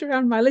based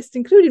around my lists,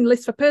 including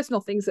lists for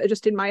personal things that are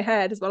just in my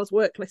head, as well as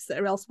work lists that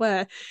are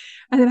elsewhere.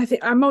 And then I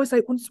think I'm always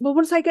like,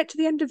 once I get to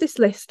the end of this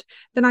list,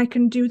 then I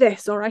can do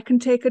this, or I can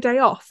take a day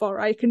off, or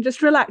I can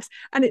just relax.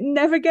 And it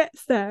never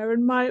gets there.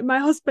 And my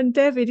husband,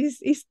 David,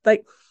 he's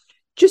like,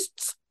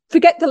 just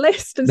forget the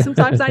list. And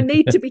sometimes I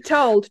need to be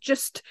told,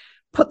 just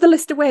put the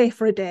list away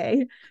for a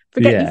day,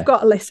 forget you've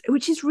got a list,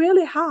 which is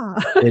really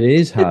hard. It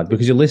is hard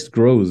because your list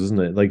grows,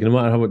 isn't it? Like no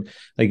matter how much,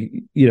 like,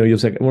 you'll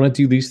say, I want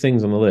to do these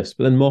things on the list,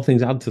 but then more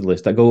things add to the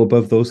list that go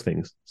above those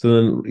things. So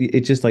then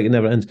it just like, it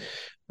never ends.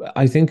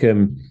 I think I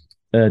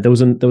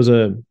was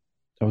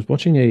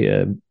watching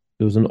an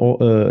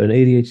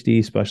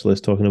ADHD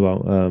specialist talking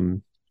about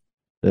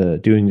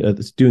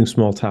doing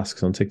small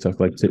tasks on TikTok.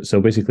 Like,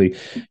 so basically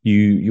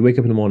you wake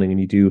up in the morning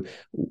and you do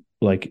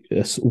like a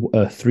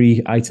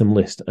 3-item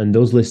list, and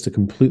those lists are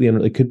completely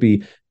it could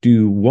be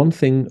do one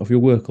thing of your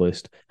work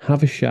list,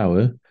 have a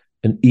shower,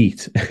 and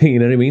eat. You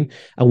know what I mean?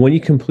 And when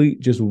you complete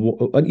just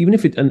even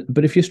if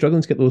but if you're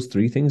struggling to get those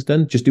 3 things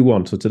done, just do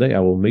one. So today I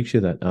will make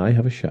sure that I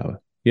have a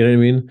shower. You know what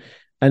I mean?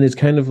 And it's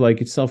kind of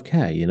like, it's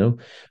self-care,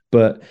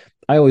 but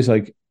I always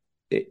find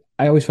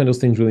those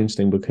things really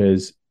interesting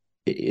because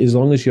as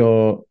long as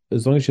you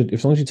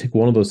take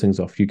one of those things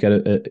off, you get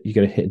a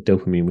hit of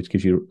dopamine, which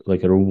gives you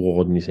like a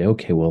reward, and you say,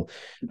 okay, well,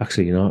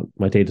 actually,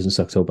 my day doesn't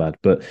suck so bad.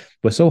 But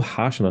we're so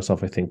harsh on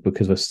ourselves, I think,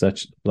 because we're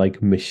such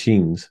like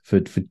machines for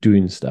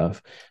doing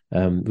stuff.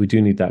 We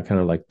do need that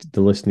kind of like,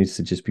 the list needs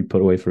to just be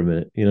put away for a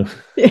minute,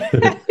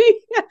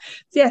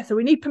 Yeah, so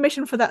we need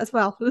permission for that as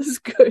well. This is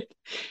good.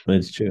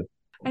 It's true.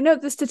 I know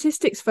the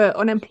statistics for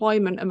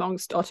unemployment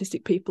amongst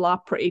autistic people are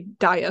pretty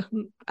dire.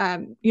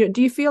 Do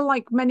you feel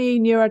like many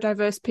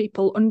neurodiverse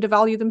people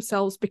undervalue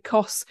themselves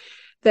because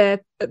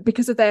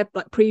of their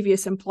like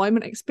previous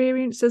employment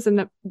experiences, and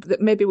that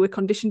maybe we're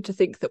conditioned to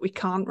think that we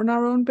can't run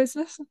our own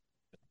business?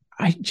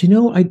 I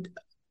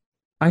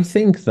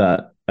think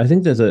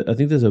there's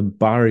a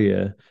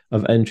barrier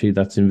of entry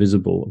that's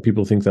invisible.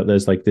 People think that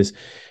there's like this,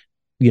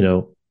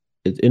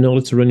 in order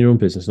to run your own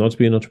business, in order to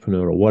be an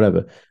entrepreneur or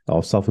whatever,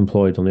 or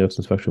self-employed on the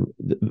autism spectrum,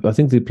 I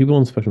think the people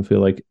on the spectrum feel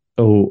like,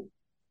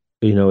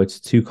 it's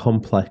too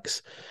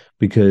complex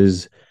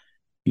because,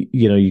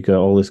 you got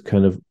all this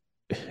kind of,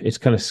 it's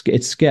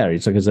scary.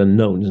 It's like it's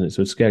unknown, isn't it?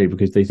 So it's scary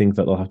because they think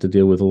that they'll have to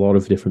deal with a lot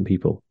of different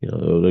people,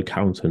 an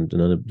accountant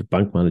and then a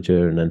bank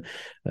manager and then,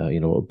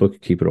 a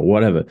bookkeeper or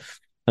whatever.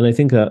 And I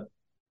think that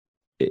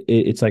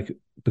it's like,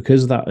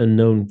 because of that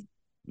unknown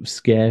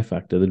scare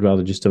factor. They'd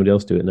rather just somebody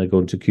else do it, and they go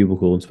into a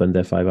cubicle and spend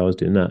their 5 hours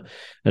doing that.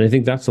 And I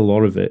think that's a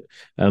lot of it.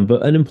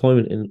 But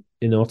unemployment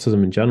in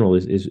autism in general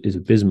is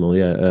abysmal.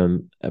 Yeah.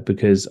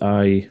 Because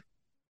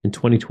in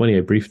 2020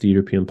 I briefed the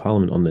European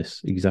Parliament on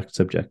this exact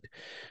subject.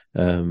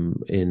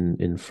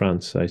 In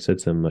France, I said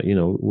to them that,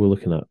 we're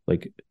looking at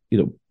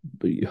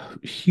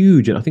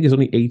huge, and I think it's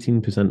only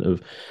 18%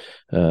 of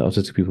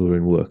autistic people who are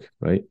in work,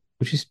 right?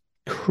 Which is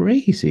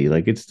crazy.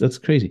 That's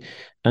crazy,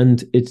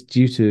 and it's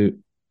due to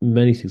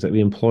many things, like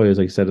the employers,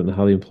 like I said, and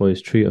how the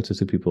employers treat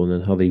autistic people, and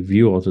then how they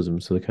view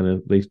autism. So they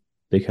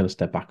kind of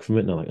step back from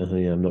it, and they're like, oh,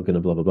 yeah, I'm not going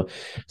to blah blah blah.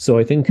 So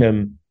I think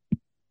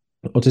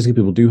autistic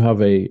people do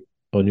have or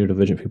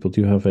neurodivergent people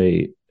do have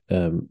a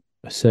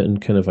certain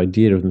kind of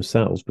idea of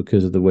themselves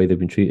because of the way they've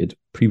been treated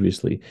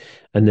previously,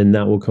 and then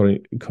that will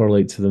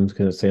correlate to them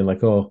kind of saying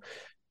like, oh,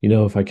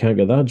 if I can't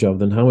get that job,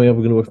 then how am I ever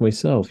going to work for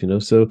myself?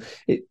 So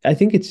I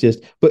think it's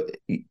just, but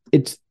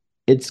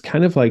it's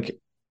kind of like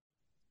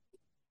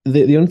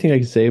the only thing I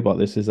can say about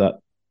this is that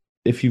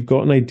if you've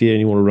got an idea and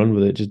you want to run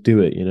with it, just do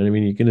it. You know what I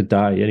mean? You're going to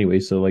die anyway,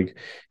 so you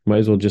might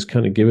as well just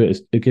kind of give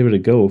it a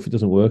go. If it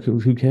doesn't work,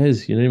 who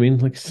cares? You know what I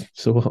mean?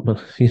 So what, man?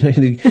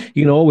 You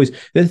can always,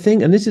 the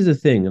thing, and this is the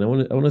thing, and I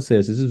want to say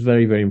this is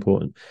very, very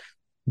important.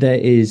 There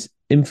is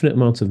infinite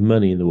amounts of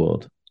money in the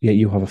world, yet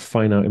you have a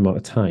finite amount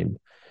of time.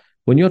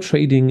 When you're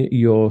trading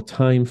your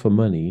time for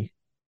money,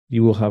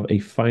 you will have a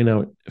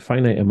finite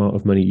amount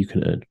of money you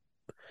can earn.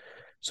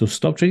 So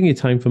stop trading your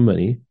time for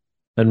money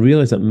and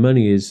realize that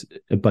money is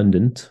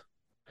abundant.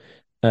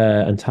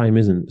 And time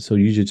isn't, so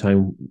use your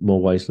time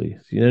more wisely.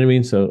 You know what I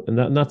mean? So, and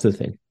that's the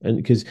thing. And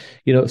because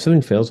if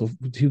something fails, well,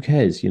 who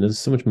cares? There's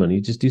so much money,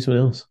 just do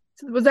something else.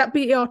 Would that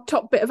be your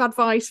top bit of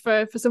advice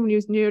for someone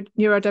who's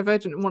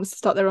neurodivergent and wants to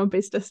start their own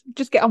business?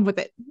 Just get on with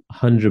it.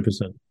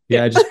 100%.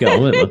 Yeah, just get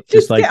on with it, man.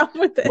 just get on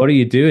with it. What are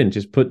you doing?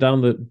 Just put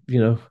down the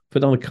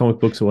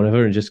comic books or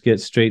whatever, and just get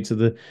straight to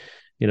the.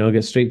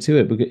 Get straight to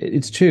it, because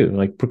it's true.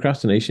 Like,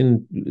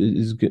 procrastination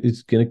is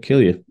going to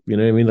kill you. You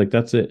know what I mean?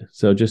 That's it.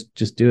 So just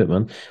do it, man.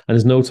 And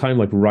there's no time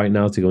like right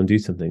now to go and do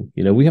something.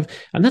 We have,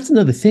 and that's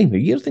another thing.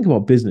 You got to think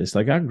about business.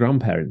 Like, our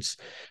grandparents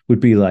would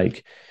be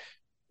like,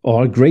 or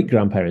our great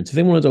grandparents, if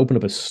they wanted to open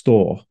up a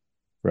store,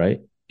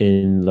 right,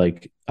 in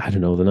I don't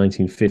know, the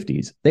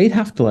 1950s, they'd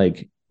have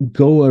to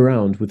go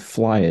around with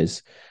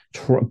flyers,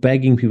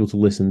 begging people to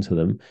listen to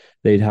them.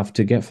 They'd have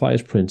to get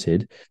flyers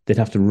printed. They'd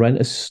have to rent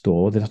a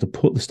store. They'd have to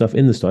put the stuff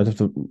in the store. They'd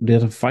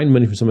have to find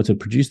money from someone to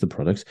produce the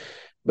products.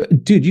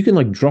 But dude, you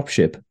can drop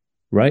ship,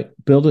 right?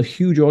 Build a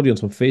huge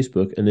audience on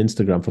Facebook and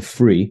Instagram for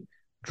free,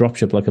 drop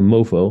ship like a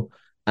mofo,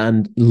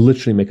 and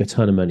literally make a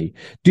ton of money.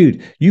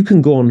 Dude, you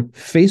can go on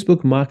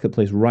Facebook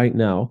Marketplace right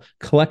now,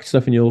 collect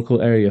stuff in your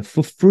local area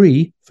for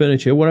free,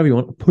 furniture, whatever you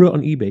want, put it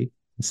on eBay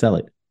and sell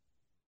it.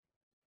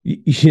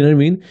 You know what I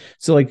mean?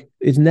 So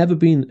it's never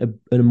been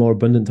a more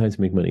abundant time to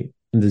make money,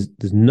 and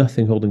there's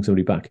nothing holding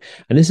somebody back.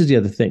 And this is the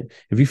other thing.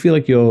 If you feel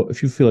like oh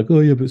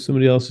yeah, but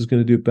somebody else is going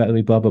to do it better than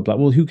me, blah blah blah.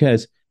 Well, who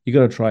cares? You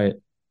got to try it.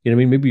 You know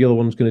what I mean? Maybe you're the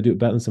one who's going to do it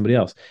better than somebody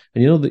else.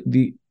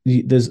 And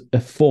there's a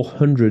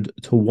 400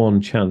 to 1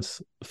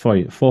 chance,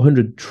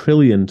 400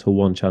 trillion to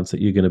 1 chance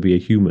that you're going to be a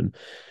human.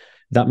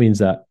 That means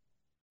that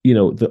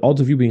the odds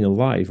of you being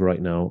alive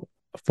right now,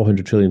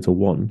 400 trillion to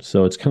 1.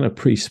 So it's kind of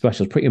pretty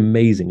special. It's pretty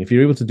amazing. If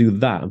you're able to do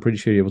that, I'm pretty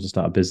sure you're able to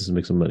start a business and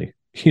make some money.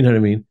 You know what I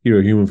mean? You're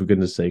a human, for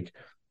goodness sake.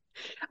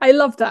 I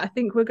love that. I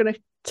think we're going to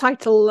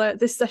title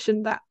this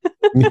session that.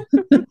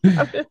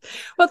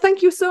 Well,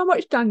 thank you so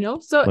much, Daniel.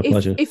 So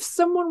if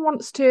someone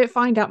wants to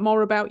find out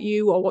more about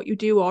you or what you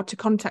do, or to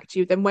contact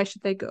you, then where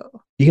should they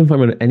go? You can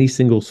find me on any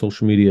single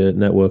social media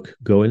network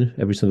going,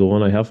 every single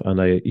one I have. And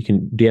you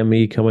can DM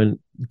me, comment,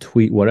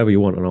 tweet, whatever you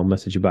want, and I'll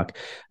message you back.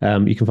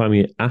 You can find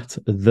me at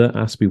the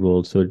Aspie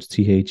World. So it's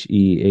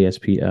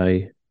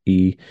TheAspie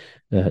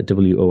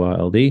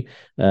WORLD,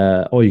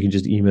 or you can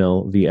just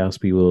email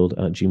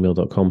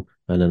theaspieworld@gmail.com,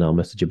 and then I'll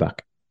message you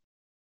back.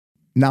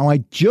 Now, I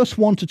just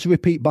wanted to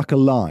repeat back a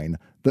line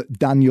that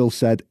Daniel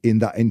said in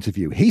that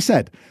interview. He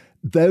said,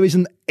 there is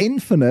an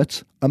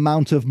infinite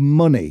amount of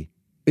money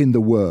in the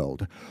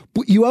world,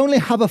 but you only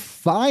have a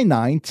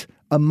finite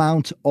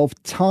amount of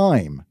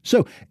time.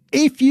 So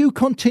if you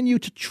continue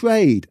to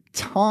trade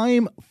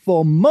time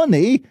for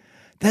money,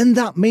 then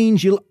that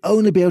means you'll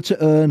only be able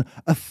to earn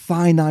a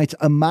finite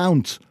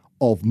amount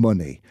of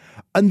money.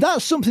 And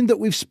that's something that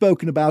we've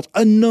spoken about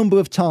a number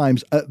of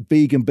times at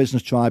Vegan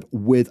Business Tribe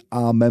with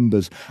our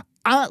members.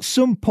 At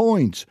some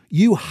point,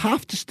 you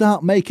have to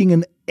start making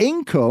an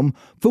income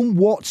from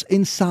what's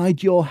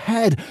inside your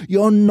head,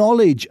 your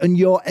knowledge and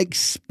your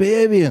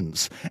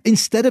experience,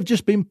 instead of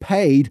just being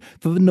paid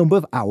for the number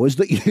of hours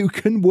that you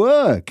can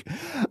work.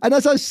 And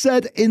as I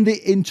said in the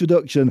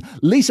introduction,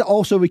 Lisa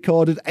also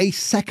recorded a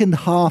second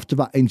half to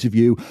that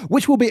interview,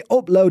 which we'll be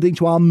uploading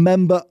to our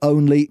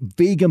member-only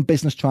Vegan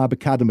Business Tribe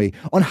Academy,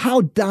 on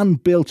how Dan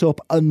built up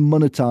and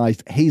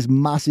monetized his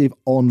massive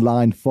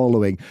online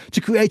following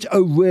to create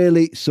a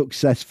really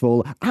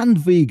successful and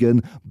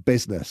vegan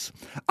business.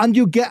 And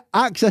you'll get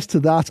access to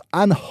that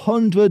and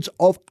hundreds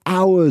of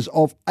hours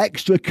of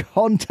extra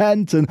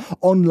content and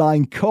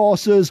online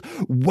courses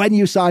when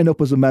you sign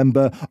up as a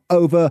member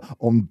over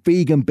on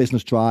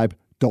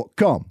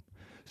veganbusinesstribe.com.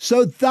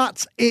 So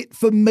that's it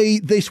for me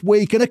this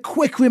week, and a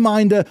quick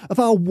reminder of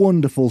our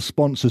wonderful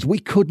sponsors. We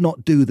could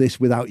not do this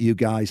without you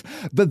guys.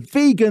 The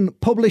Vegan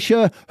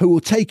Publisher, who will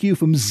take you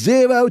from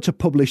zero to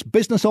published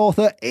business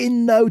author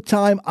in no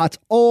time at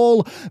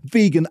all.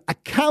 Vegan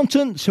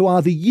Accountants, who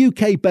are the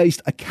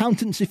UK-based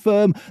accountancy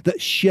firm that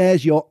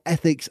shares your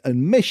ethics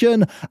and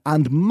mission.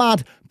 And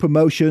Mad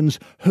Promotions,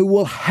 who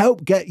will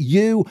help get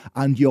you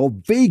and your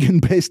vegan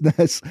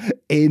business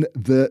in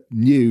the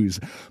news.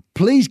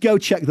 Please go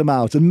check them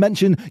out and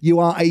mention you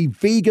are a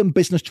Vegan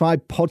Business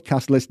Tribe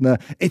podcast listener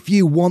if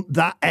you want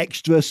that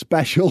extra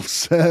special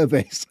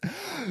service.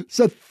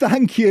 So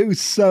thank you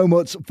so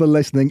much for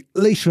listening.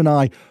 Lisa and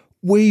I,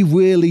 we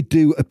really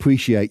do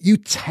appreciate you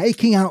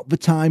taking out the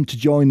time to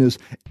join us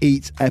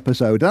each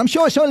episode. And I'm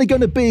sure it's only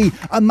going to be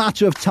a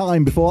matter of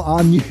time before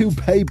our new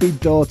baby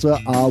daughter,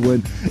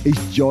 Arwen,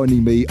 is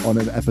joining me on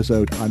an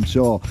episode, I'm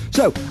sure.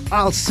 So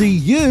I'll see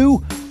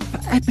you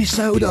for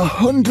episode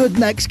 100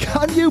 next.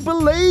 Can you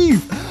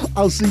believe?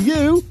 I'll see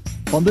you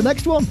on the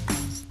next one.